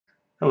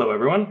Hello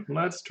everyone,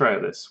 let's try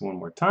this one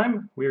more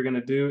time. We are going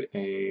to do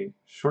a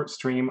short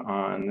stream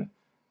on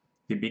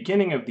the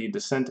beginning of the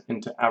Descent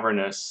into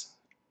Avernus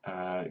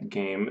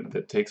game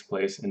that takes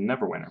place in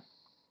Neverwinter.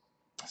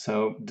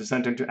 So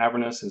Descent into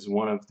Avernus is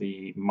one of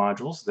the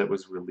modules that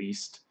was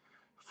released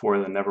for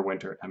the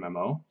Neverwinter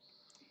MMO,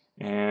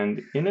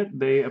 and in it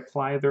they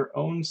apply their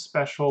own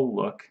special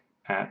look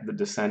at the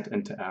Descent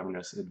into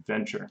Avernus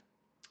adventure.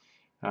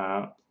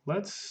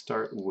 Let's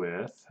start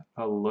with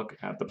a look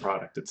at the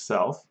product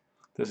itself.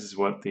 This is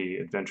what the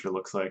adventure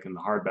looks like in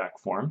the hardback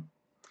form.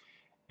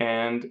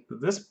 And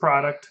this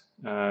product,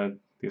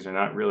 these are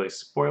not really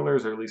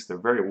spoilers, or at least they're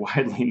very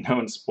widely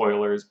known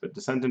spoilers, but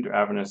Descent into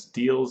Avernus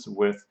deals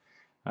with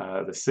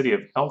the city of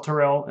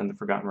Elturel and the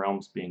Forgotten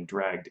Realms being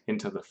dragged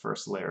into the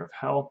first layer of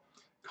hell,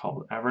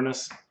 called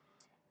Avernus.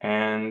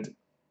 And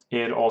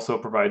it also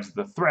provides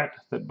the threat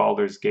that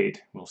Baldur's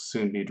Gate will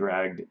soon be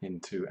dragged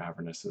into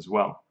Avernus as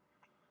well.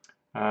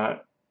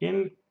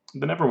 In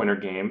the Neverwinter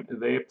game,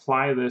 they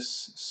apply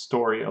this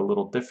story a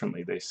little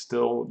differently. They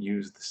still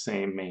use the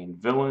same main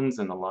villains,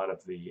 and a lot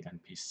of the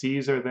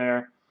NPCs are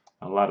there,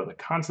 a lot of the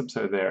concepts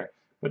are there,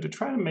 but to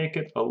try to make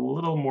it a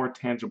little more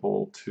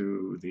tangible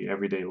to the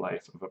everyday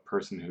life of a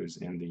person who's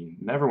in the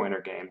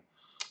Neverwinter game,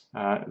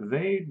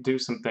 they do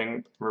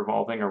something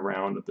revolving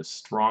around the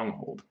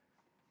Stronghold.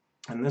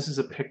 And this is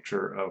a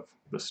picture of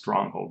the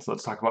Stronghold. So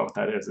let's talk about what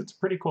that is. It's a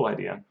pretty cool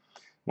idea.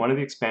 One of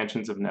the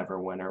expansions of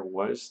Neverwinter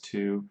was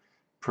to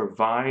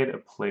provide a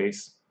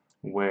place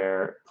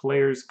where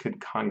players could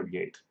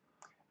congregate.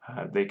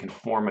 They can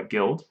form a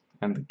guild,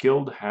 and the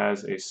guild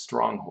has a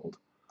stronghold.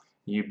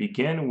 You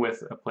begin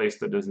with a place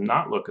that does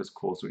not look as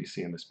cool as what you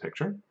see in this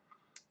picture.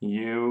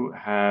 You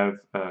have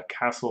a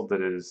castle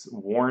that is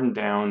worn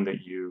down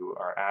that you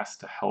are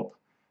asked to help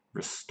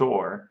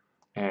restore,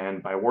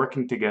 and by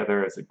working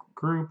together as a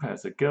group,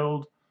 as a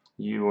guild,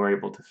 you are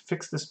able to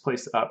fix this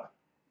place up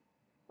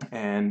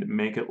and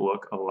make it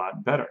look a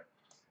lot better.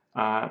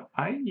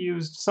 I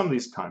used some of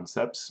these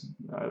concepts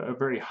at a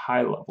very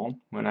high level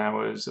when I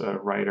was a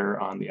writer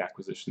on the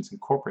Acquisitions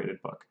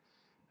Incorporated book.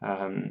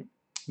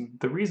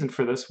 The reason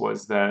for this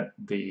was that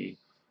the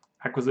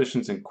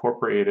Acquisitions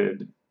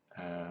Incorporated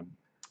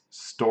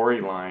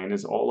storyline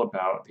is all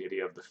about the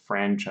idea of the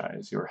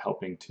franchise. You're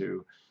helping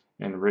to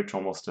enrich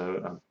almost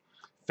a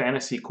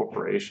fantasy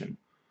corporation.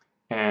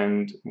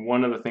 And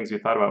one of the things we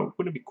thought about,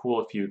 wouldn't it be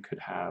cool if you could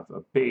have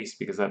a base,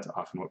 because that's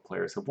often what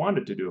players have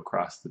wanted to do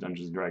across the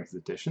Dungeons & Dragons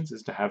editions,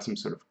 is to have some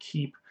sort of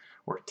keep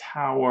or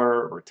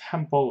tower or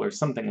temple or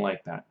something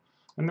like that.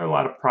 And there are a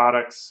lot of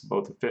products,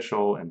 both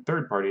official and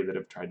third-party, that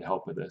have tried to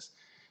help with this.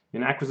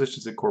 In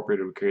Acquisitions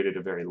Incorporated, we created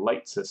a very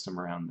light system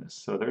around this.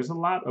 So there's a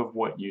lot of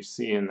what you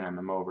see in the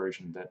MMO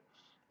version that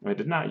I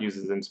did not use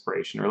as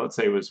inspiration, or let's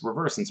say it was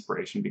reverse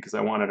inspiration, because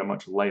I wanted a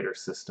much lighter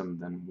system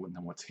than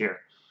what's here.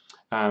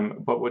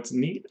 But what's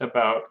neat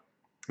about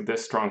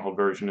this Stronghold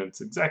version,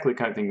 it's exactly the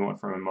kind of thing you want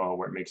from a MMO,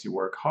 where it makes you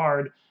work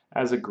hard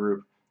as a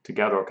group to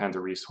gather all kinds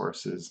of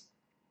resources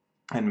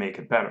and make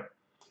it better.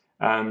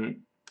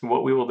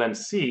 What we will then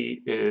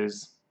see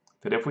is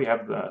that if we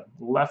have the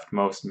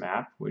leftmost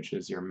map, which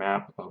is your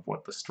map of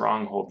what the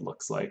Stronghold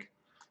looks like,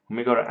 when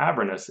we go to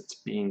Avernus, it's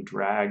being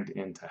dragged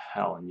into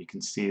hell, and you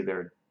can see there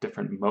are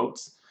different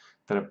moats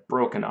that have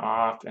broken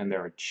off, and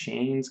there are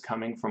chains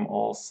coming from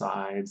all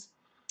sides,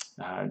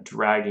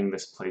 dragging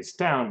this place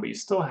down, but you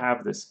still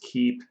have this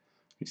keep.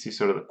 You see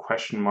sort of the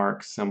question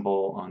mark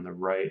symbol on the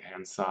right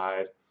hand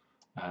side,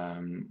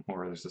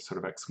 or there's a sort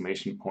of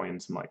exclamation point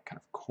and some like kind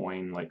of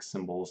coin like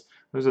symbols.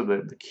 Those are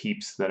the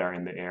keeps that are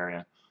in the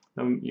area.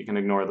 Then you can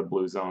ignore the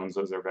blue zones.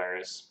 Those are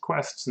various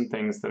quests and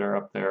things that are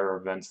up there, or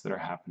events that are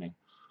happening.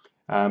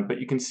 But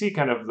you can see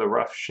kind of the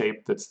rough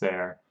shape that's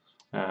there.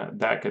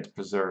 That gets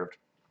preserved.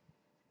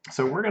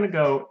 So we're going to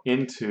go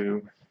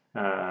into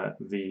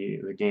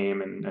the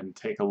game and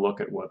take a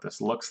look at what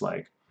this looks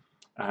like.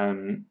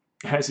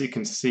 As you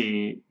can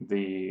see,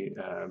 the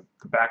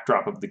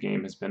backdrop of the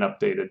game has been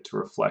updated to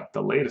reflect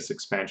the latest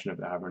expansion of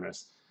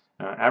Avernus.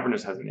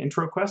 Avernus has an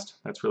intro quest.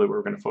 That's really what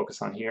we're going to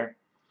focus on here.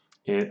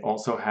 It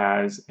also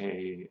has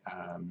a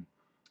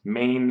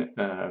main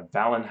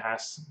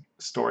Valenhas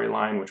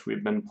storyline, which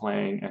we've been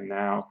playing, and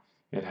now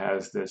it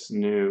has this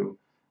new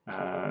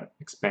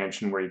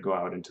expansion where you go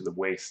out into the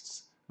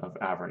wastes of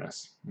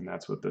Avernus, and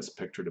that's what this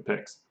picture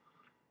depicts.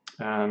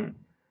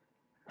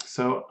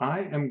 So I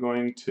am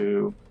going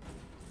to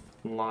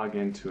log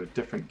into a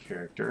different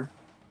character.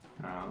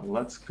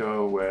 Let's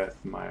go with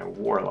my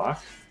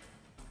warlock,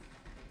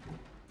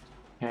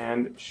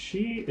 and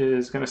she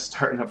is going to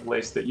start in a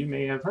place that you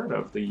may have heard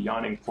of, the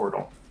Yawning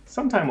Portal.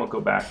 Sometime we'll go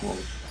back and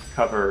we'll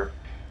cover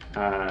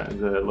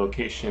the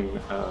location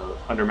of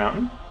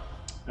Undermountain.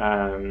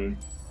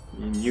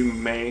 You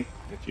may,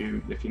 if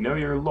you know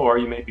your lore,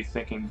 you may be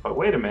thinking, but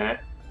wait a minute,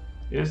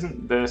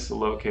 isn't this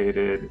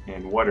located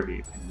in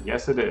Waterdeep? And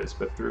yes, it is,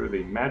 but through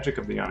the magic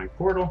of the Yawning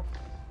Portal,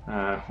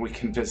 we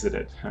can visit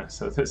it.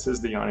 So this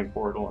is the Yawning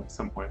Portal. At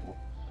some point we'll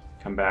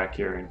come back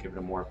here and give it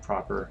a more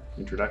proper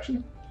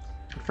introduction.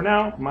 But for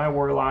now, my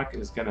warlock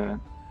is going to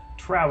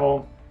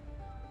travel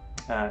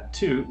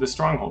to the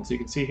Stronghold. So you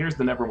can see here's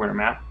the Neverwinter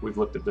map. We've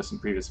looked at this in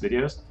previous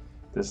videos.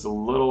 This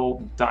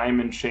little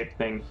diamond-shaped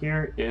thing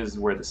here is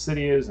where the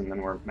city is, and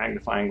then we're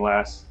magnifying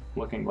glass,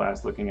 looking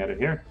at it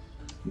here,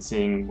 and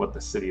seeing what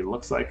the city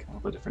looks like, all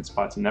the different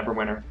spots in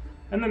Neverwinter.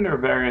 And then there are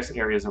various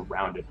areas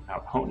around it.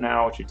 Out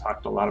Now, which we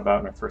talked a lot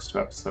about in our first 2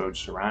 episodes,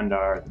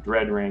 Sharandar, the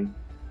Dread Ring,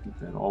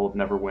 and all of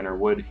Neverwinter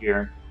Wood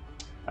here.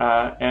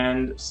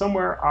 And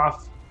somewhere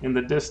off in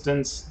the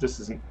distance, this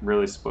isn't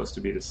really supposed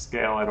to be to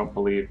scale, I don't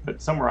believe,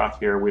 but somewhere off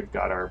here we've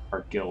got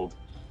our guild.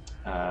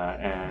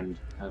 And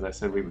as I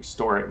said, we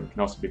restore it. We can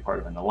also be part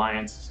of an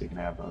alliance, so you can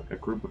have a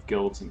group of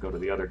guilds and go to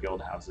the other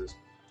guild houses.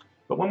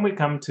 But when we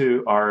come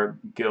to our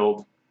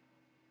guild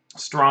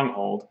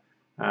Stronghold,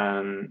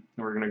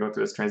 we're going to go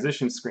through this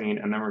transition screen,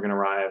 and then we're going to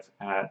arrive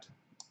at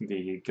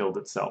the guild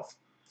itself.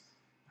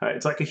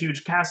 It's like a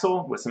huge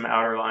castle with some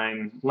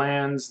outerlying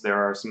lands.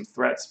 There are some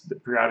threats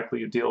that periodically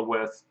you deal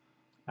with.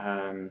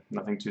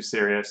 Nothing too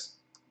serious.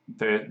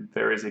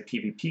 There is a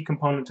PvP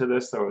component to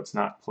this, though it's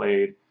not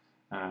played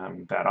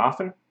that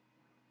often,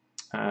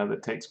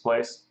 that takes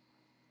place.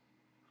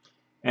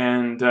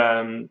 And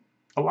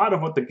a lot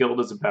of what the guild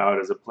is about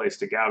is a place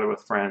to gather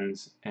with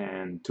friends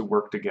and to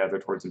work together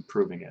towards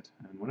improving it.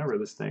 And whenever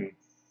this thing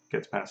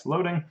gets past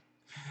loading,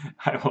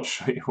 I will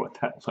show you what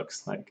that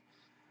looks like.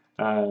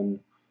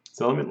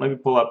 So let me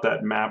pull up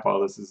that map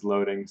while this is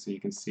loading so you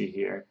can see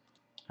here.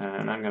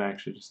 And I'm going to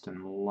actually just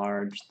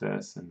enlarge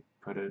this and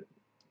put it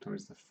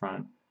towards the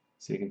front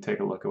so you can take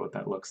a look at what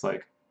that looks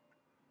like.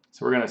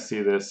 So we're going to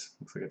see this.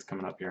 Looks like it's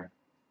coming up here.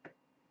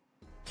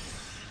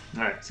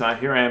 Alright, so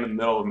here I am in the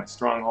middle of my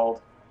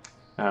stronghold.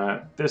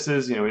 This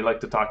is, we like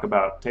to talk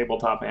about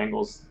tabletop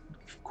angles,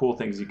 cool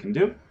things you can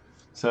do.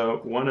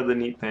 So one of the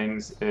neat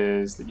things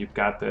is that you've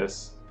got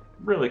this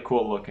really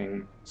cool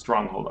looking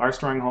stronghold. Our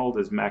stronghold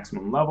is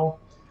maximum level.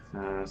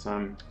 So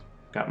I've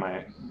got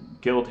my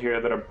guild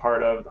here that I'm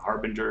part of, the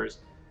Harbingers,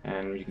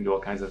 and you can do all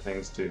kinds of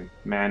things to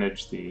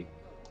manage the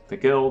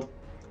guild.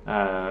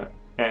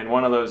 And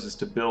one of those is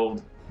to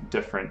build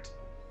different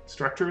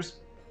structures.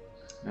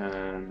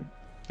 And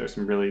there's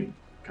some really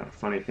kind of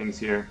funny things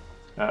here.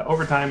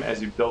 Over time,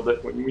 as you build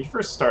it, when you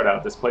first start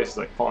out, this place is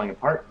like falling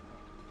apart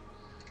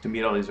to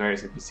meet all these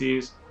various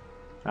NPCs.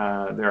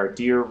 There are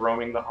deer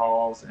roaming the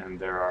halls, and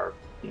there are,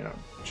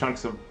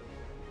 chunks of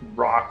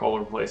rock all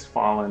over the place,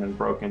 fallen and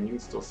broken. You can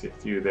still see a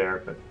few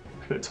there, but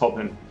it's all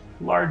been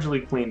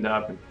largely cleaned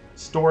up. And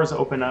stores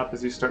open up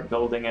as you start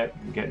building it.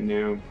 You get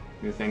new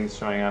things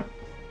showing up.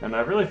 And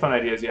a really fun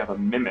idea is you have a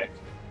mimic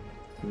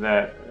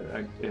that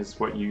is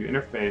what you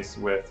interface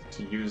with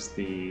to use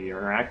or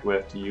interact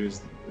with to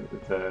use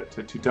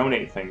to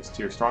donate things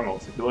to your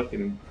strongholds. If you look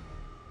in,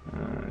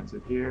 is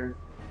it here?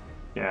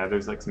 Yeah,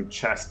 there's like some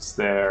chests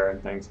there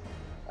and things.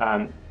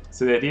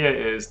 So the idea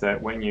is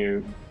that when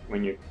you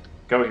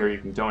go here, you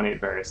can donate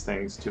various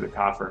things to the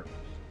coffer,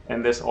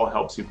 and this all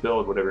helps you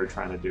build whatever you're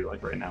trying to do.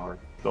 Like right now, we're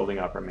building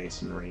up our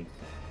masonry.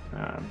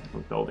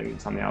 We're building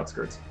on the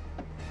outskirts.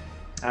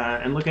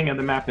 And looking at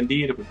the map,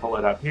 indeed, if we pull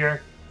it up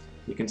here,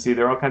 you can see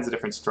there are all kinds of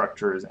different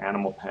structures,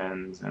 animal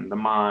pens, and the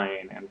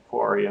mine, and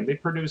quarry, and they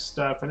produce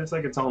stuff, and it's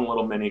like its own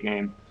little mini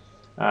game.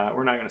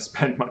 We're not going to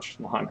spend much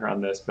longer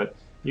on this, but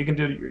you can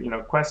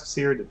do quests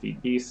here,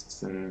 defeat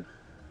beasts, and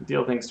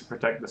deal things to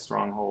protect the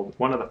stronghold.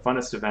 One of the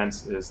funnest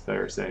events is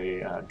there's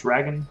a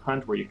dragon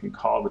hunt where you can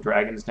call the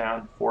dragons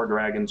down. 4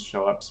 dragons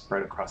show up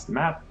spread across the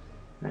map,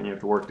 and you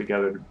have to work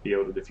together to be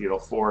able to defeat all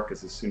 4,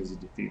 because as soon as you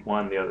defeat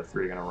one, the other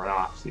 3 are going to run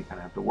off, so you kind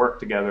of have to work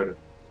together to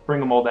bring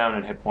them all down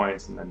in hit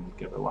points and then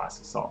give it a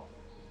last assault.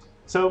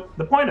 So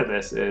the point of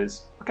this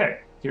is, okay,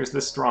 here's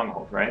this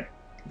stronghold, right?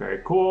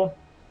 Very cool.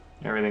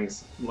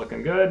 Everything's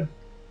looking good.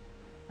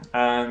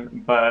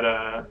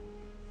 But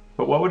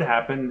what would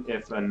happen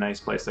if a nice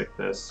place like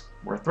this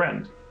were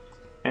threatened?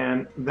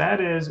 And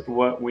that is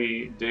what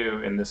we do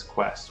in this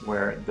quest,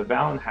 where the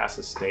Valenhas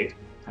estate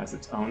has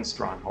its own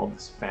stronghold,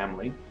 this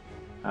family.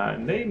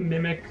 And they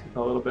mimic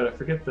a little bit, I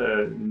forget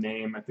the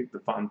name, I think the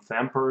Von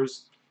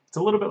Thampers. It's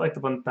a little bit like the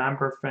Von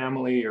Thamper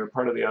family, or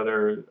part of the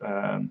other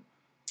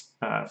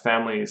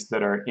families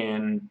that are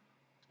in...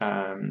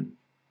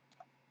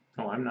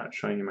 oh, I'm not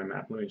showing you my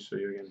map. Let me show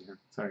you again here.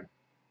 Sorry.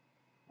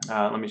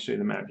 Let me show you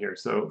the map here.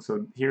 So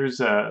here's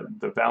the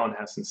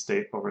Valenhas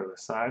estate over the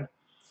side.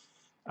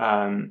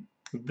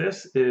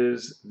 This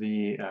is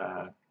the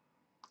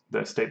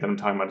estate that I'm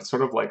talking about. It's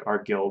sort of like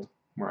our guild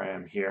where I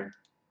am here.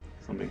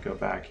 So let me go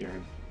back here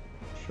and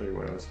show you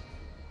what I was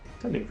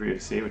intending for you to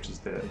see, which is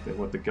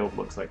what the guild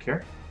looks like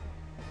here.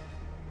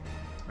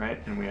 Right,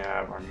 and we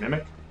have our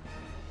mimic.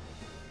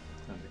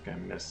 I think I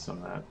missed some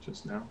of that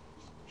just now.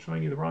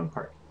 Showing you the wrong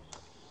part.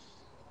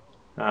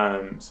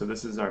 So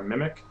this is our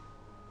mimic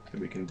that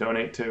we can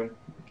donate to.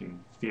 We can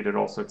feed it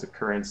all sorts of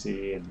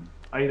currency and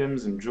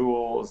items and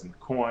jewels and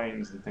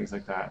coins and things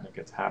like that, and it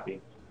gets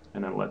happy.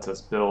 And it lets us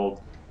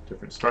build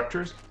different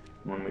structures.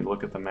 And when we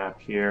look at the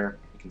map here,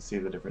 you can see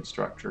the different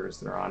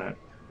structures that are on it.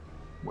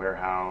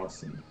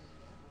 Warehouse, and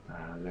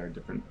there are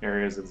different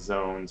areas of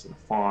zones, and a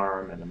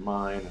farm, and a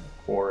mine, and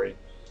a quarry.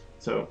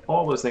 So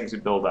all those things we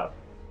build up.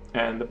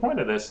 And the point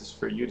of this is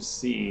for you to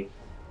see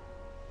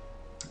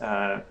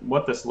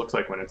what this looks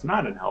like when it's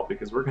not in hell,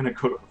 because we're going to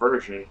go to a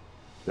version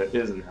that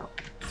is in hell.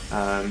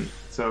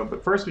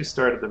 But first we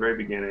start at the very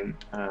beginning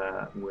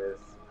with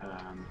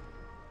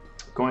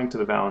going to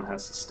the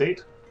Valenhas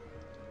estate.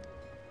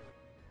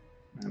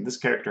 And this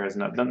character has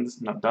not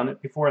done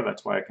it before.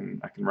 That's why I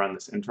can run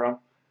this intro.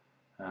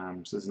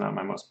 So this is not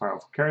my most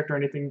powerful character or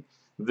anything.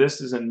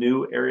 This is a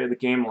new area of the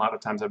game. A lot of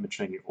times I've been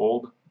showing you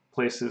old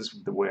places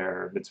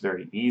where it's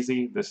very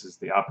easy. This is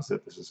the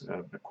opposite. This is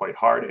a quite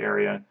hard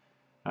area.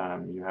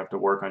 You have to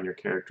work on your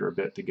character a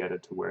bit to get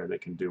it to where they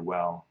can do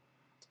well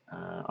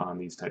on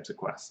these types of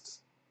quests.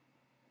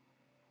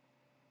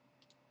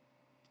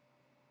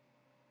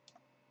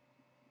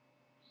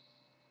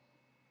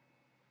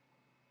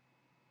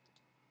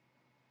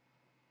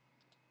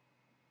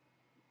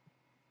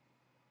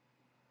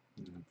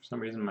 For some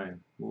reason my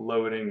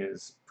loading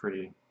is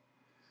pretty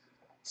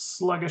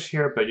sluggish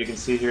here, but you can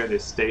see here the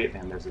estate,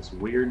 and there's this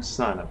weird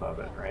sun above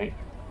it, right?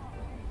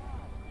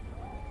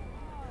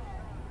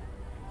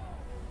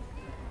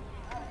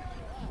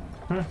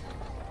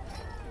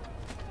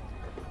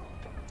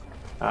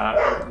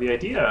 The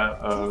idea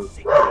of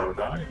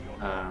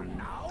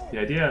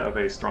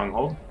a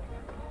stronghold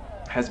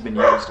has been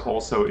used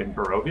also in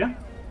Barovia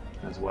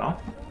as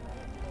well.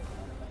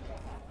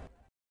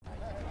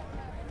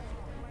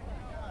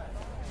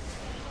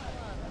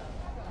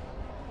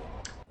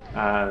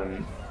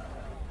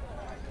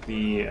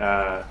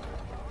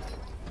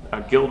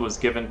 A guild was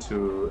given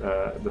to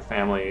the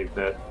family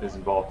that is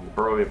involved in the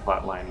Barovia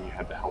plotline, and you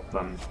had to help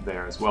them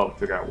there as well to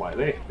figure out why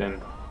they had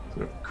been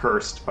sort of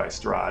cursed by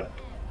Strahd.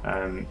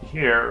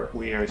 Here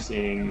we are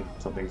seeing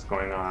something's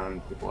going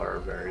on. People are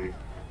very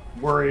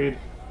worried.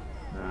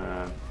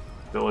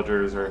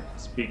 Villagers are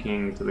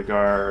speaking to the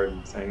guard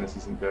and saying this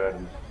isn't good.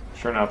 And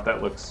sure enough,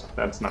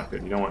 that's not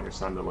good. You don't want your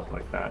son to look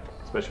like that,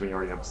 especially when you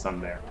already have a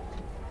son there.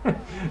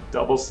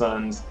 Double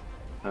suns,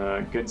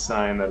 good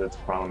sign that it's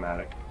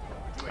problematic.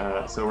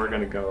 So we're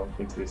going to go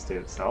into the estate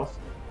itself.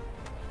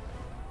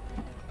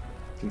 You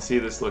can see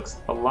this looks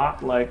a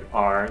lot like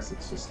ours.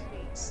 It's just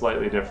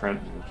slightly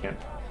different. We can't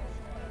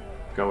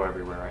go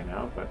everywhere right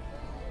now, but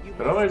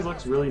otherwise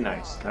looks really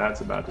nice.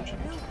 That's about to change.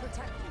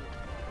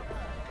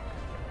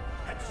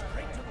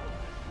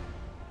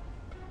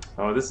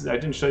 Oh, I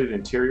didn't show you the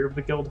interior of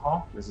the guild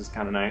hall. This is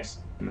kind of nice,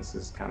 and this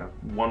is kind of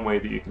one way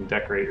that you can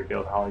decorate your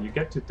guild hall. You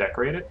get to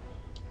decorate it,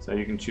 so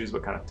you can choose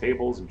what kind of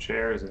tables and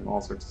chairs and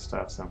all sorts of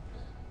stuff. So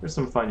there's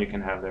some fun you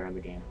can have there in the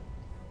game.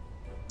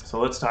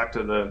 So let's talk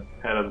to the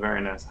head of the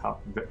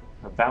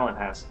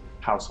Valenhas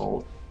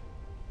household.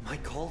 My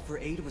call for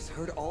aid was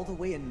heard all the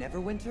way in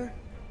Neverwinter?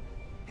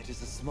 It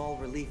is a small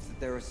relief that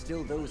there are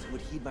still those who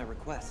would heed my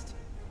request.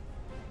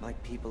 My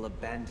people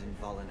abandoned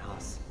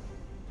Valenhas.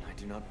 I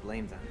do not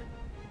blame them.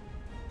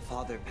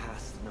 Father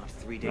passed not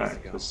 3 days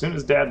ago. So as soon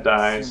as Dad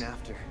dies, soon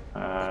after,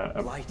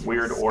 a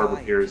weird orb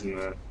appears in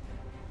the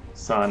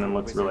sun and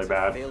looks really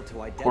bad.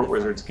 Court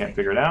wizards can't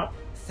figure it out.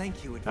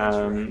 Thank you,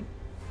 adventurer.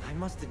 I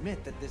must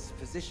admit that this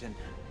position,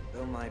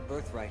 though my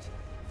birthright,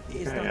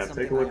 is not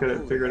something take a look at it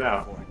and figure it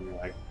out.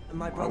 Like,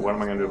 what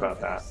am I going to do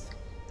about that?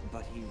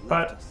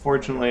 But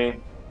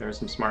fortunately, there are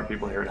some smart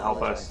people here to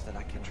help us.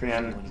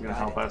 Trian is going to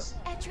help us.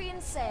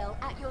 Etrian Sail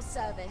at your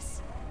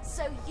service,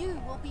 so you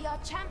will be our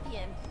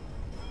champion.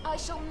 I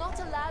shall not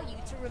allow you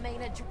to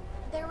remain a...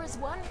 There is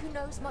one who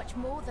knows much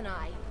more than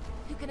I,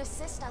 who can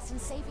assist us in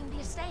saving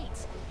the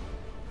estate.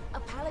 A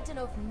paladin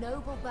of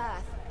noble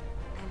birth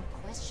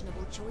and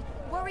questionable choice.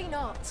 Worry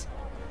not.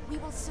 We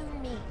will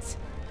soon meet.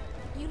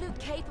 You look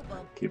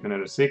capable. Keeping it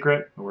a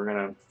secret, but we're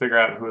going to figure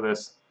out who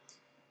this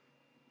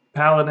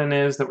paladin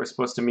is that we're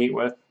supposed to meet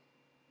with.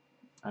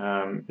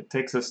 It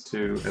takes us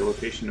to a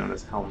location known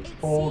as Helm's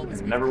Hold in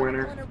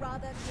Neverwinter.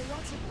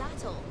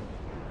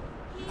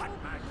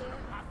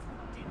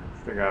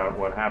 Figure out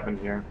what happened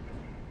here.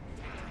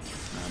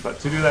 But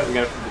to do that, we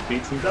got to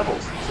defeat some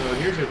devils. So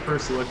here's your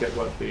first look at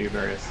what the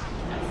various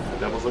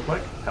devils look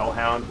like.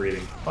 Hellhound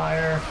breathing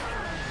fire.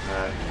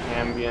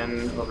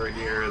 Cambion over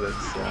here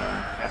that's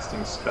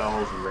casting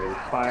spells and raising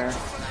fire.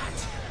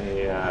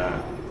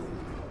 A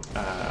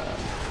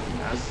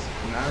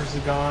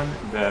Narzagon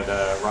that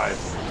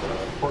rides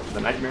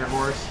the Nightmare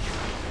Horse.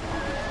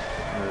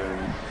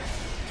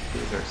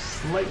 These are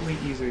slightly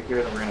easier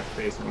here than we're going to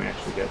face when we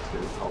actually get to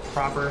Hell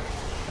proper,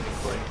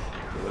 thankfully,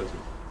 for those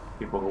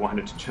people who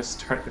wanted to just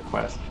start the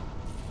quest.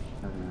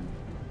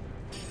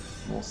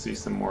 We'll see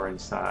some more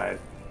inside.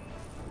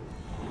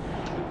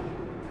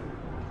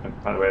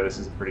 And by the way, this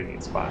is a pretty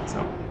neat spot.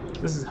 So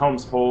this is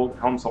Helm's Hold.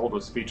 Helm's Hold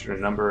was featured in a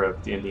number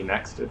of D&D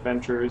Next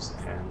adventures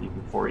and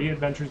even 4E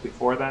adventures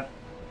before that.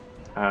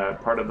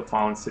 Part of the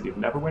Fallen City of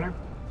Neverwinter.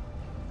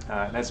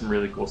 It has some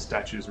really cool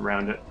statues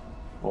around it,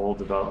 all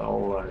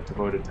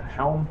devoted to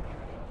Helm,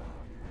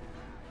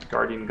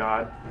 guardian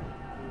god.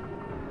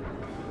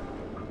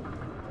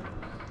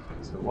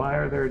 So why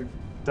are there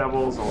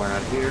devils all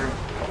around here?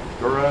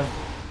 Gura.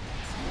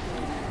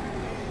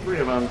 3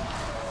 of them.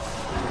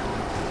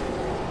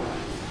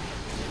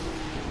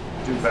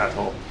 Do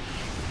battle.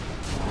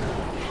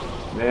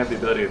 They have the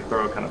ability to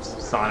throw a kind of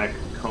sonic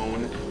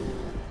cone,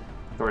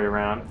 throw you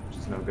around, which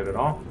is no good at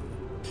all.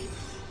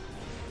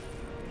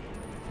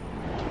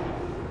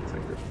 Looks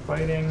like they're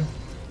fighting.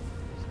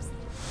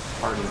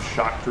 Hardened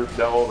Shock Troop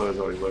Devil, those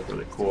always look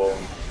really cool.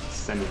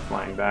 Send you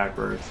flying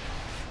backwards.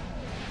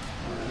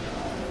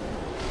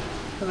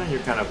 And then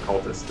your kind of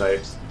cultist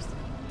types.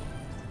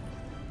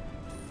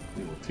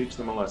 You will teach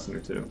them a lesson or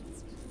two.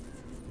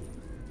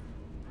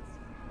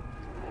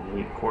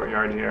 Neat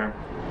courtyard here.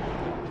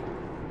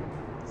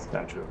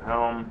 Statue of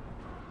Helm.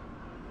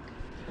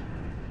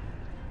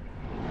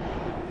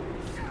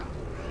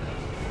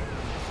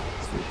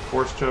 Sweet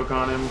force choke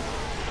on him.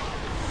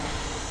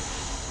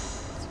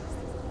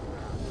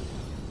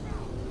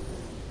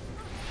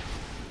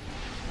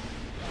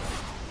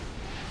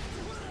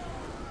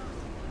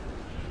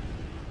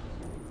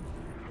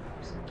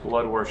 Some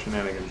blood war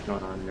shenanigans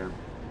going on here.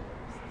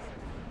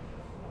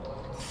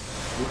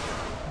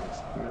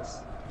 Miss.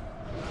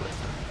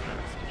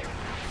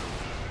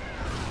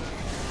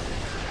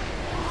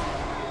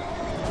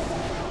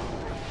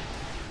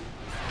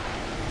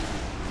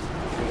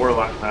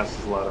 Warlock class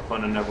is a lot of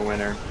fun in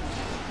Neverwinter.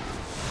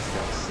 It's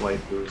got a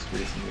slight boost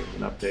recently with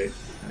an update,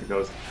 and it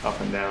goes up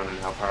and down in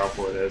how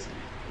powerful it is.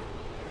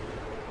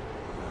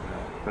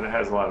 But it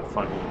has a lot of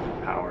fun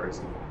powers.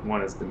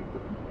 One is the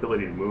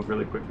ability to move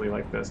really quickly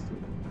like this,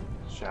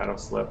 to shadow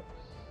slip.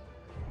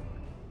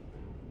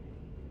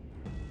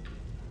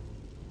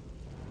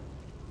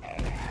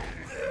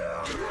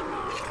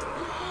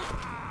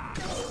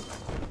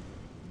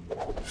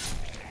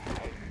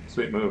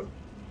 Sweet move.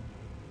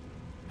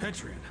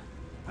 Hentrian,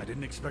 I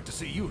didn't expect to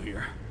see you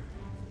here.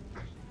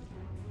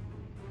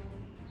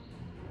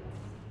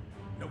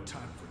 No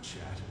time for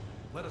chat.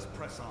 Let us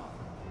press on.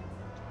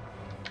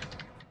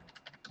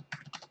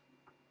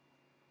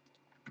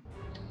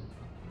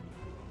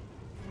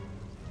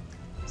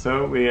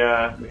 So we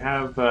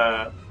have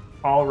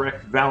Ulrich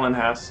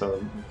Valenhas, so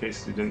in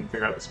case you didn't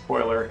figure out the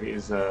spoiler,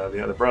 he's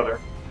the other brother.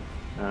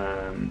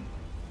 And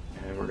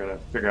we're going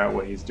to figure out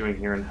what he's doing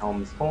here in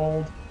Helm's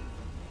Hold.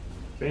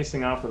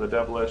 Facing off with a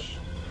devilish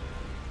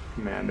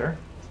commander.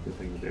 It's a good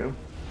thing to do.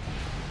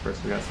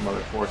 First we got some other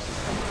forces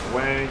coming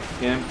away.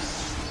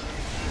 Imps.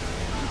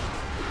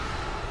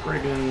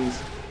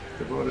 Brigands.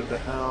 Devoted to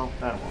hell.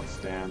 That won't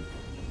stand.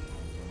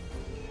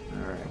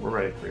 Alright, we're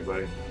ready for you,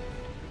 buddy.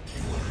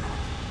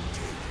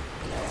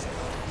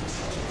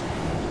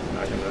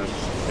 Not gonna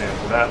stand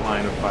for that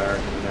line of fire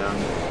coming down.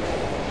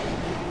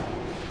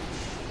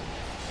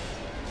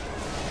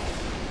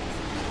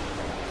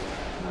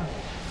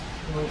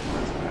 Oh,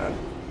 that's bad.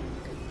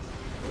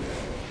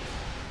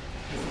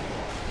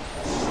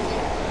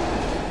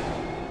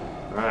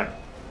 Alright.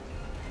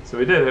 So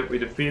we did it. We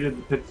defeated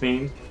the Pit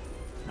Fiend.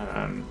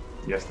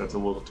 Yes, that's a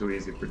little too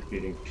easy for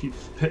defeating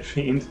Pit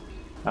Fiend.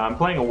 I'm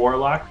playing a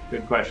Warlock.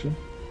 Good question.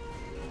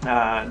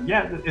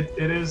 Yeah,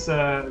 it is.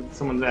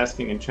 Someone's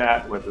asking in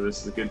chat whether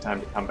this is a good time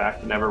to come back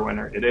to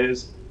Neverwinter. It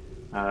is.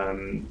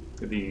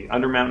 The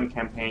Undermountain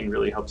campaign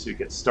really helps you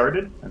get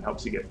started and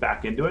helps you get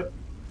back into it.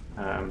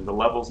 The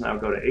levels now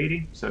go to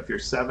 80, so if you're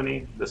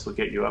 70, this will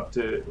get you up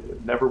to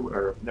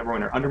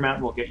Neverwinter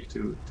Undermountain will get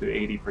you to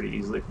 80 pretty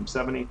easily from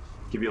 70,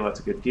 give you lots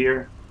of good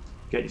gear,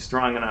 get you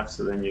strong enough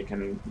so then you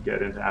can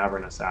get into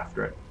Avernus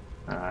after it.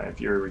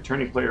 If you're a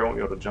returning player, you won't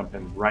be able to jump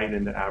in right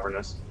into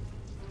Avernus.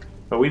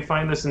 But we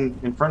find this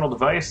Infernal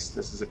Device.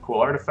 This is a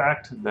cool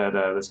artifact that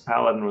this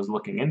paladin was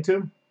looking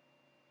into.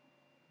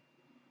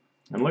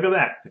 And look at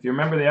that. If you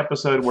remember the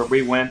episode where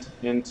we went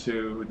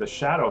into the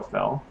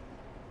Shadowfell,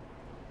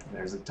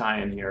 there's a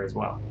tie-in here as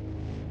well.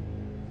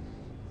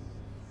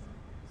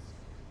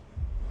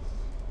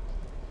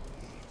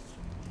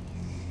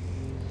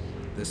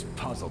 This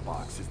puzzle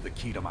box is the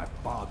key to my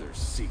father's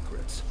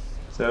secrets.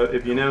 So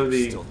if you know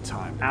the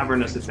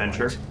Avernus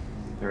adventure,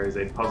 there is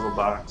a puzzle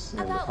box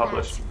in the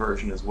published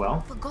version as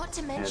well.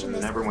 And in the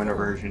Neverwinter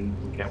version,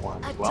 you get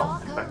one as well.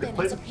 In fact, it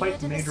plays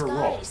quite a major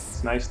role.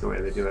 It's nice the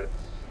way they do it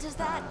Does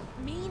that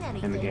mean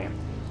anything? in the game.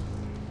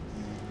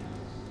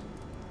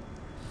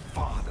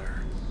 Father.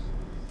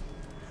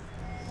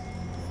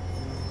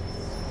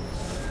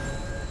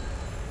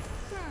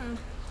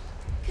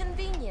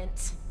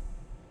 Convenient.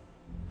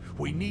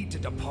 We need to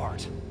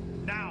depart.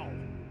 Now!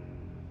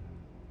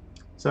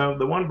 So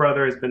the one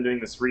brother has been doing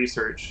this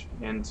research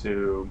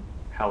into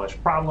hellish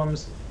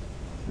problems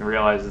and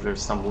realizes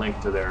there's some link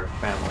to their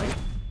family.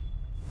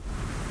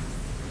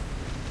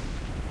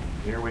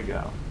 Here we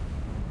go.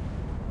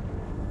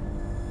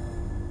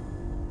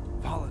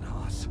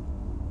 Valenhas.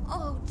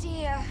 Oh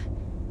dear.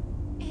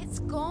 It's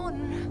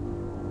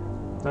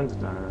gone. Dun dun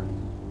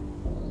dun.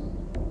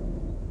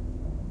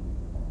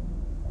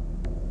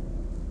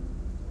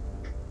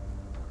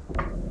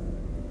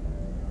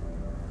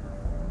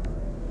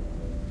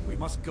 We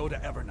must go to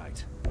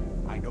Evernight.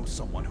 I know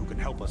someone who can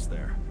help us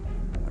there.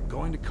 I'm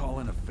going to call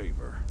in a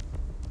favor.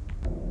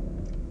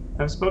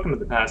 I've spoken in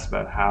the past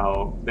about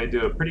how they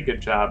do a pretty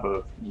good job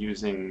of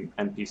using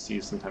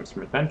NPCs sometimes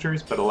from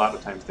adventures, but a lot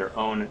of times their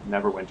own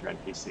Neverwinter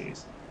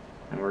NPCs.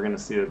 And we're going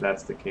to see that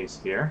that's the case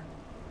here.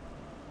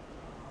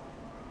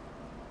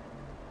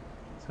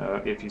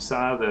 If you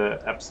saw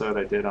the episode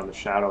I did on the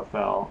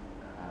Shadowfell,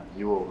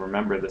 you will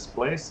remember this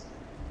place.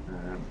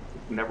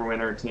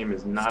 Neverwinter team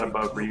is not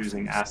above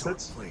reusing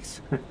assets,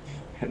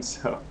 and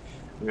so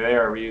they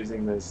are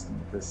reusing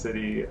the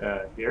city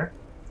here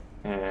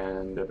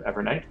and of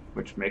Evernight,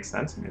 which makes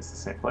sense. I mean, it's the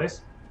same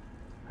place,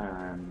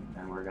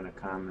 and we're gonna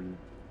come and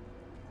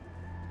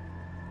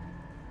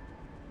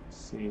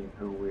see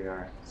who we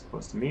are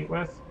supposed to meet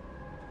with.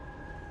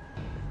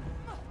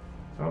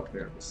 Oh,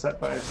 they're beset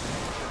by us.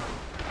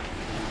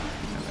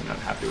 And they're not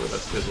happy with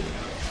us visiting.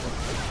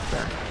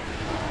 Fair enough.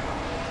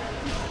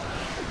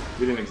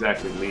 We didn't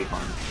exactly leave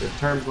on good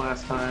terms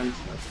last time, so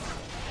that's fine.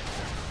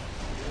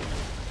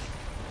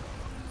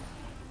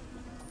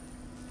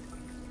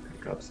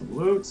 Pick up some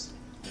loots,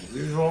 as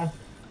usual.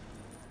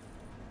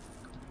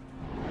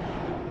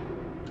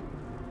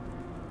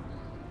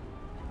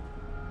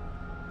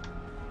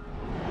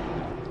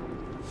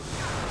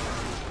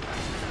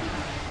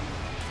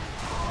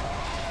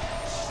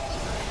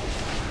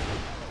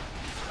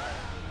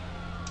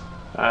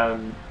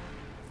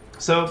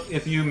 So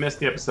if you missed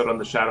the episode on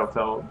the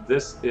Shadowfell,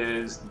 this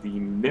is the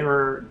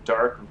mirror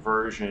dark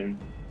version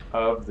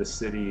of the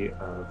city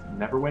of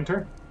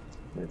Neverwinter.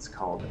 It's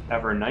called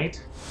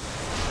Evernight.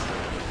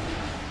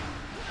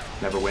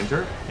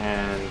 Neverwinter,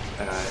 and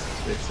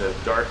it's a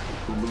dark,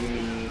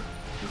 gloomy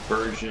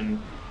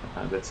version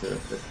that's an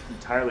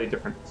entirely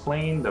different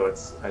plane, though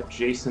it's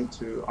adjacent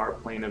to our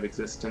plane of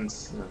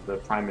existence, the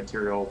prime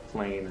material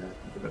plane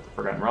that the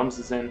Forgotten Realms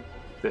is in.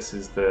 This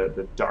is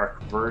the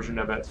dark version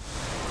of it.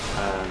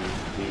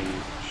 The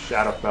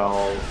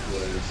Shadowfell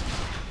was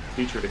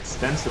featured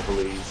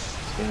extensively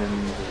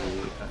in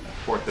the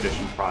 4th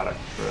edition product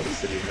for the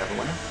City of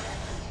Neverwinter.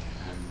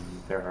 And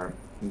there are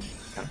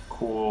kind of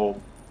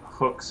cool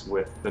hooks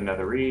with the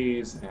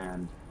Netherese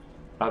and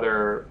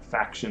other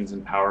factions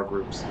and power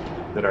groups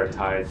that are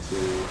tied to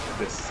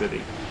this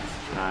city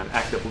and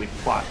actively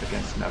plot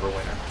against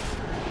Neverwinter.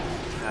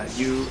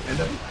 You end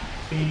up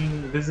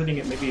visiting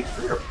it maybe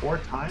 3 or 4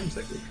 times,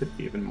 like it could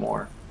be even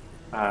more,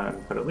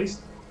 but at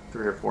least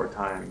 3 or 4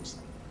 times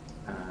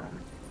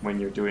when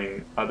you're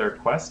doing other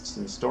quests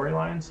and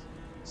storylines.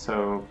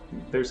 So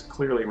there's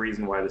clearly a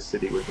reason why the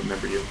city would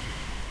remember you.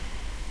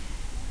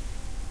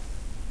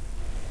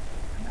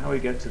 And now we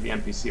get to the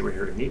NPC we're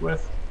here to meet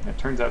with. It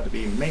turns out to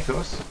be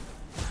Makos.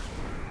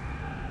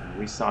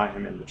 We saw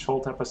him in the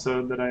Cholt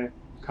episode that I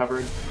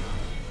covered.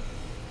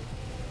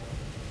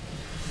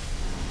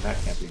 That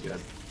can't be good.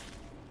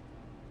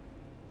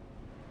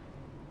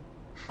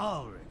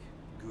 Ulrich,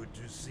 good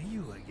to see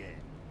you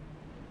again.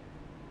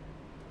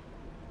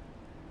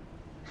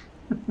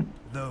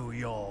 Though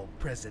your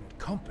present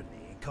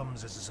company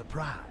comes as a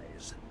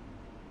surprise.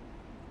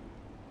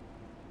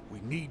 We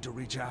need to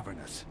reach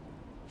Avernus.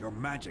 Your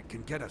magic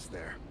can get us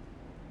there.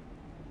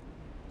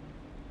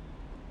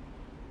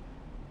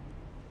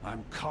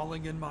 I'm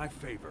calling in my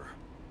favor.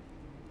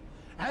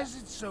 As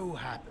it so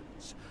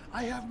happens,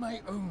 I have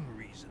my own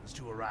reasons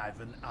to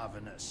arrive in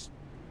Avernus.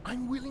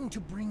 I'm willing to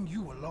bring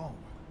you along.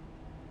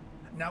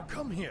 Now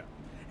come here,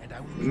 and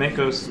I will...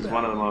 Makos is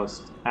one of the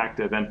most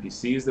active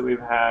NPCs that we've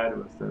had,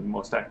 with the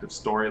most active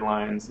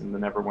storylines in the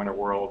Neverwinter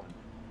world.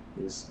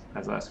 He's,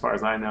 as far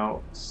as I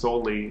know,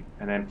 solely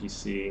an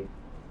NPC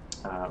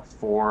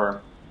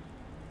for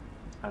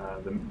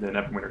the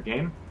Neverwinter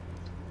game.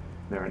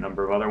 There are a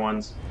number of other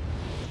ones.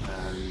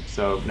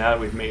 So now that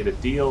we've made a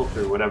deal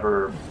through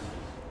whatever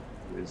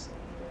is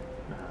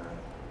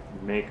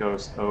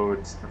Makos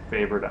owed a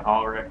favor to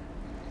Ulrich,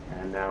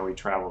 and now we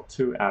travel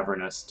to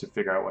Avernus to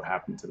figure out what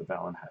happened to the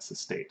Valenhas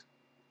estate.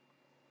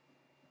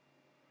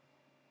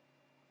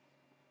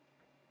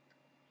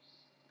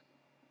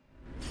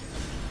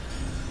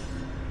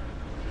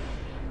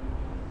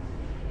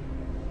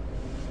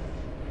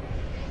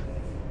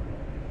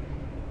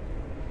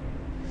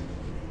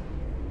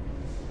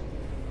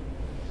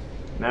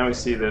 Now we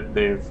see that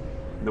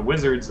the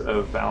wizards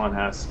of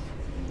Valenhas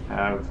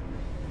have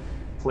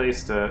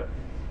placed a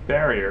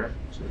barrier,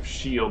 sort of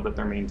shield that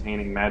they're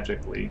maintaining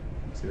magically, you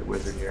see the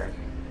wizard here,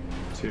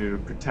 to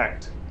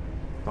protect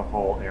the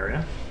whole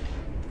area.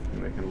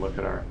 And we can look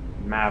at our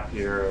map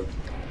here of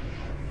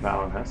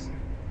Valenhas.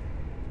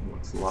 It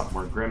looks a lot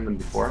more grim than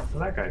before.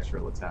 Well, that guy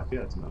sure looks happy.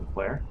 That's another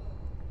player.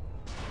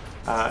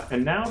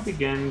 And now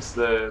begins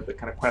the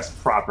kind of quest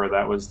proper.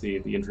 That was the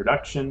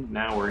introduction.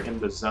 Now we're in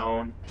the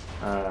zone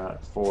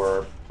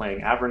for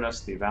playing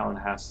Avernus, the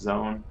Valenhas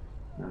zone.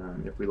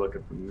 If we look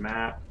at the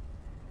map,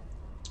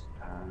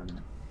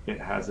 it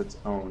has its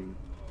own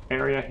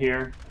area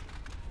here,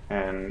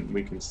 and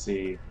we can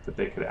see that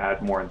they could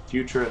add more in the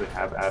future. They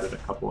have added a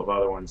couple of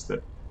other ones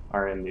that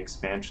are in the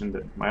expansion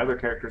that my other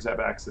characters have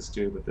access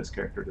to, but this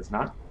character does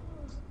not.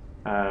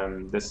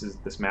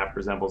 This map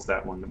resembles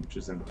that one which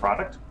is in the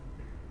product.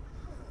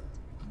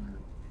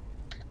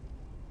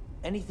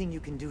 Anything you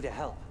can do to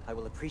help, I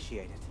will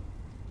appreciate it.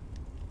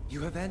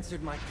 You have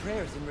answered my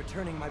prayers in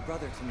returning my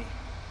brother to me.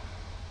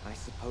 I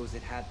suppose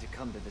it had to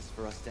come to this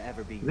for us to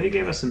ever be. They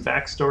gave us some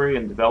backstory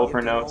and developer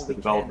We've done notes. all The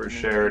we can developers to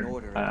maintain shared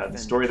order and the defend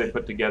story the they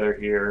put together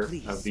here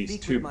Please, of these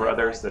speak two with my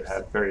brothers that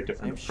advisors. have very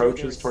different I'm sure there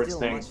approaches is towards still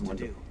things. much When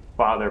to the do.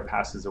 father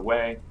passes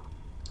away,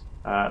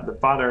 the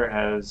father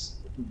has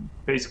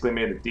basically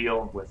made a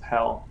deal with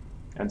hell,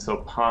 and so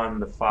upon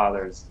the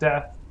father's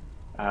death,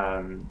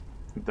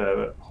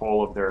 the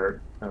whole of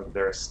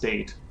their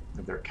estate,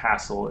 of their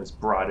castle, is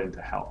brought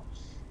into hell.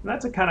 And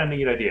that's a kind of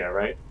neat idea,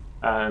 right?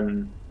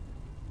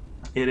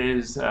 It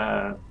is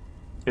a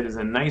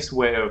nice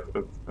way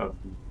of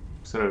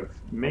sort of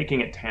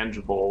making it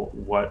tangible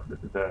what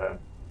the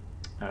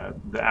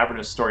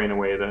Avernus story in a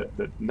way that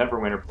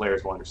Neverwinter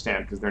players will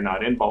understand, because they're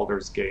not in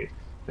Baldur's Gate.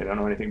 They don't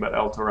know anything about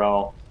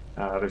Elturel.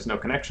 There's no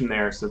connection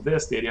there. So the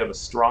idea of a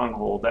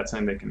stronghold, that's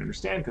something they can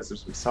understand, because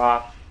as we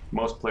saw,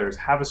 most players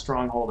have a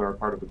stronghold or are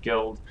part of a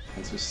guild,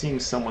 and so seeing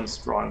someone's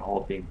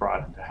stronghold being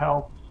brought into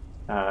hell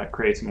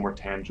creates a more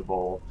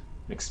tangible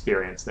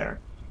experience there.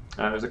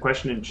 There's a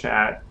question in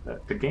chat.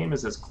 The game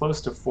is as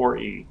close to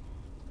 4E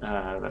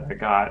that I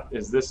got.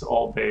 Is this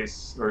all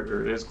based,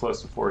 or it is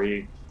close to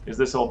 4E? Is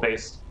this all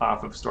based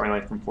off of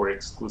storyline from 4E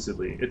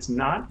exclusively? It's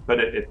not, but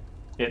it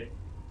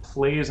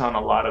plays on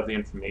a lot of the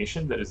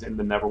information that is in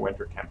the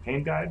Neverwinter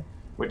campaign guide,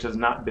 which has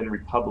not been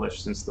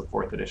republished since the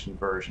 4th edition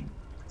version.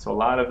 So a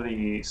lot of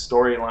the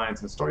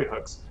storylines and story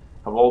hooks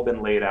have all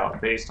been laid out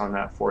based on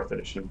that 4th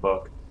edition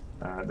book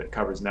that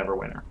covers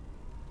Neverwinter.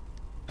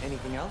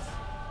 Anything else?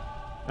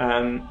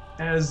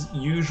 As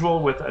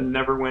usual with a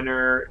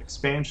Neverwinter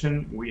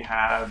expansion, we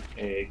have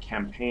a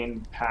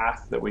campaign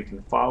path that we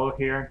can follow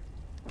here.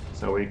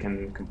 So we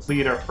can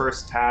complete our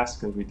first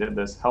task, as we did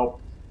this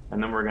help,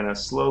 and then we're going to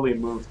slowly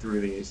move through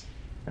these.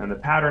 And the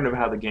pattern of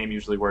how the game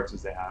usually works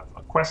is they have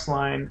a quest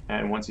line,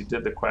 and once you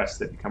did the quests,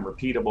 they become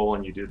repeatable,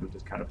 and you do them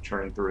just kind of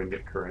churn through and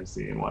get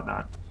currency and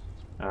whatnot.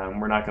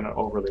 We're not going to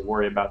overly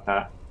worry about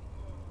that.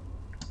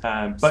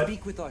 But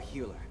Speak with our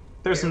healer.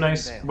 there's some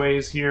nice Vale.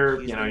 ways here.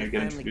 She's You know, been you a get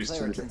family introduced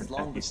to the cleric different since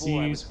long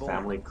before I was NPCs, born,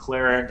 family and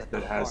cleric at the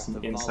that has heart some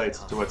of insights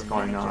to Valentine what's for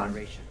going many on.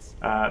 generations.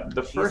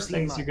 The She first has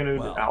things seen you're going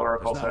to do, Well,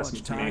 Alaric there's also not has some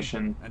much time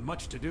information. and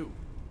much to do.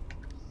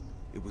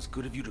 It was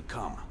good of you to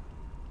come.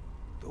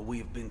 Though we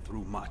have been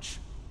through much,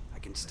 I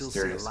can still see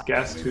a Mysterious lot.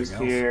 guest who's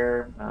Anything else?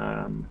 here.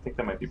 I think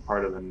that might be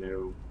part of the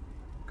new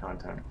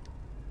content.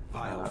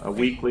 Vile A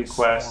weekly fiends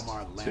quest swarm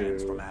our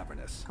lands to from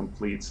Avernus.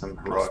 complete some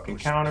Must heroic push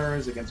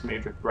encounters against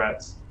major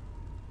threats.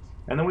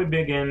 And then we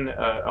begin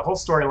a whole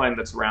storyline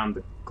that's around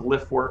the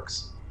glyph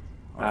works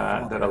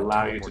that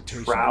allow you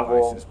to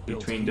travel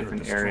between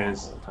different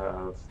areas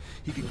of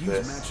He could use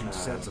this matching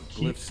sets of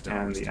keep glyph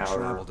and stones the to outer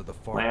travel to the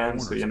far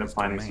lands, so corners you end of up his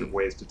finding some domain.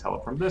 ways to tele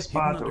from this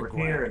Hidden spot over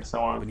here underground, and so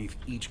on. beneath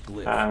each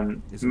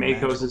glyph is a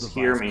Makos magical is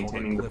here device called a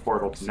maintaining the glyph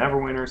portal works. to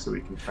Neverwinter, so we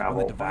can When the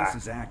travel device back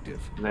is active,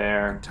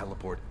 there. you can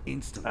teleport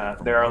instantly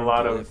from There are a one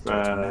lot glyph of to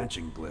its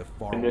matching glyph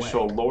far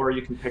initial away. lore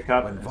you can pick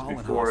up. When As Valentine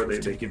before, was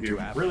they taken give you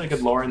to really Avernus,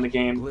 good lore in the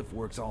game. Glyph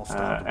works all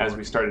stopped As we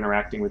working. start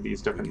interacting with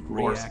these different can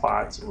lore reactivate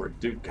spots them. or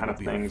do kind of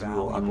It'll be a things, we will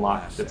valuable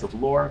unlock asset. bits of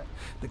lore.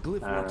 The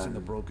glyph works in the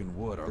broken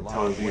wood are It locked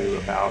tells away you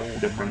in about an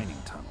old different mining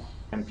tunnel.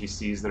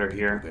 NPCs that are People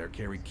here. there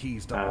carry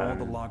keys to all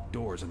the locked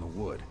doors in the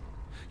wood.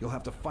 You'll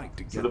have to fight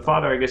to get So the them.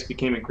 father, I guess,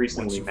 became Once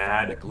increasingly you find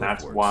mad, the and glyph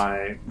that's works, why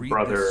read this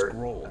brother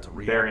scroll to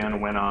Varian reactivate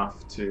went them.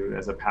 off to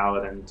as a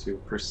paladin to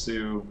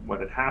pursue what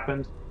had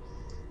happened.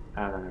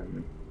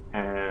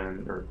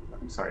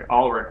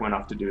 Ulrich went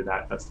off to do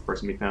that. That's the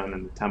person we found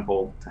in the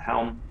temple to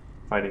Helm,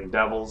 fighting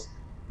devils.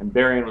 And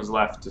Varian was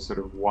left to sort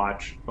of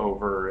watch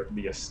over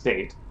the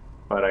estate,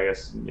 but I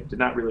guess did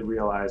not really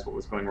realize what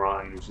was going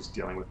wrong. He was just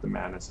dealing with the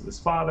madness of his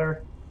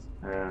father,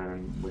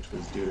 which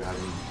was due to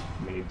having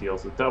made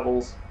deals with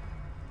devils.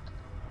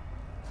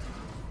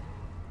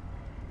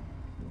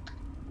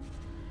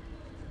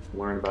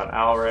 Learn about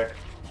Alaric.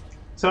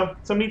 So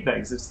some neat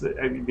things. It's the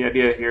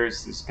idea here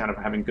is kind of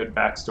having good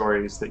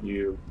backstories that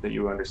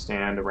you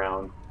understand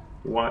around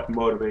what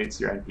motivates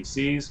your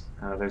NPCs.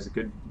 There's a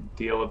good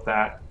deal of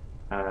that.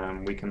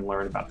 We can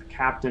learn about the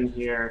captain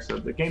here. So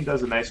the game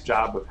does a nice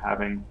job of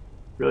having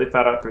really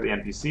thought out through the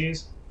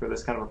NPCs. For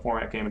this kind of a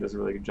format game, it does a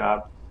really good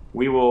job.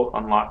 We will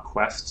unlock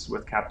quests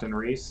with Captain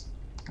Reese.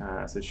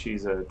 So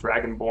she's a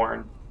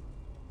Dragonborn.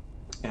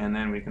 And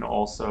then we can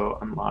also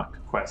unlock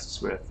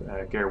quests with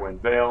Gerwyn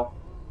Vale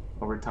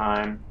over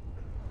time.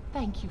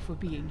 Thank you for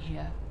being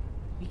here.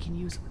 We can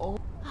use all...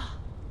 Ah,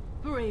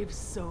 brave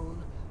soul.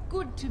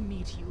 Good to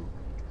meet you.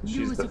 She's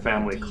News the of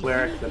family your deed.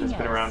 cleric that has Anything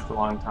been around else? for a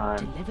long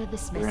time. Deliver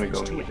this We're going to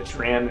message go meet to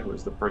Tran, who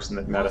was the person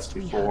that met us Whilst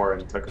we before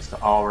have and took us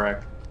to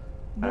Ulrich.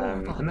 More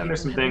of our And then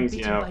there's some people have been things, you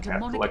bitten know, by have to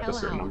demonic collect a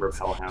certain number of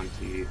hellhounds.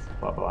 hellhound teeth,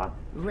 blah blah.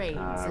 Reigns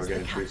We're is the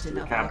getting introduced to captain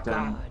the of captain.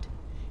 our guard.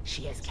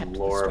 She has kept the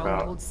lore about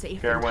stronghold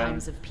safe in Gerwyn.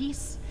 times of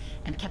peace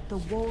and kept the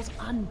walls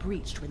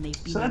unbreached when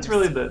they've been So that's under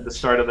really siege. the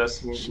start of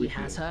this. She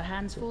has her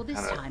hands full this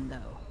kinda time,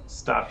 though.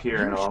 Stop here,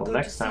 and You should I'll go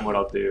next to time sea. what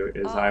I'll do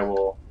is I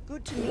will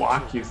Good to meet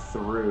walk you. you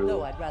through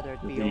Though I'd rather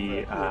it be over the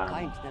a cooler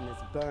pint than this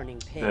burning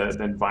pit.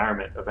 the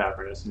environment of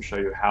Avernus and show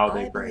you how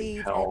they I bring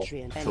believe hell Etrian. to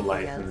Anything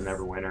life in the else?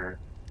 Neverwinter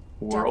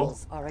world.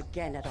 Devils are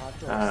again at our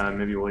doorstep.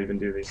 Maybe we'll even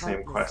do these same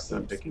Countless quests that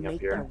I'm imps picking up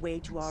make here. their way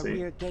to Let's our see.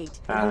 rear gate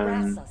and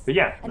harass us, But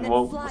yeah, and then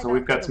fly so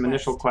we've back got to some the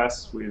initial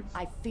west. quests.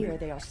 I fear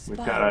they are We've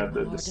spying got on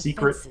the our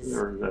secret defenses.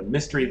 or the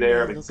mystery They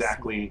there of may look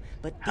exactly small,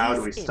 but how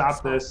do we these stop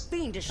imps are this.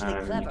 fiendishly You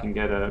clever. can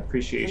get an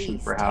appreciation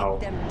Please for take how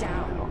them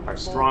down our before they are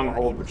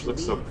stronghold, able which to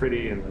looks so leave.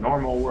 pretty in the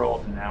normal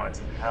world, and now it's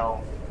in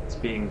hell. It's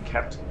being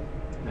kept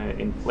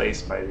in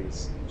place by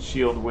these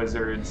shield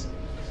wizards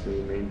to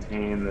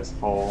maintain this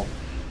whole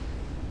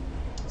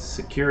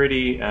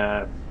security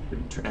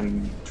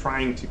and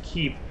trying to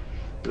keep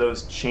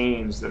those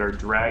chains that are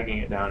dragging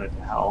it down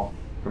into hell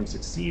from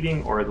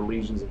succeeding, or the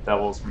legions of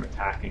devils from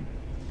attacking.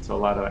 So a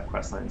lot of that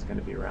quest line is going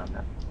to be around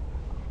that.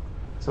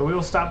 So we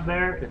will stop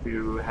there. If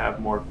you have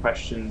more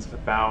questions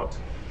about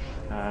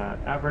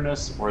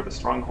Avernus or the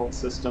Stronghold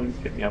system,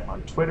 hit me up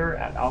on Twitter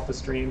at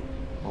Alphastream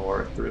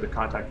or through the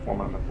contact form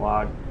on the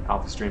blog,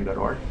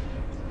 alphastream.org,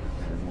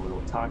 and we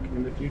will talk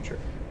in the future.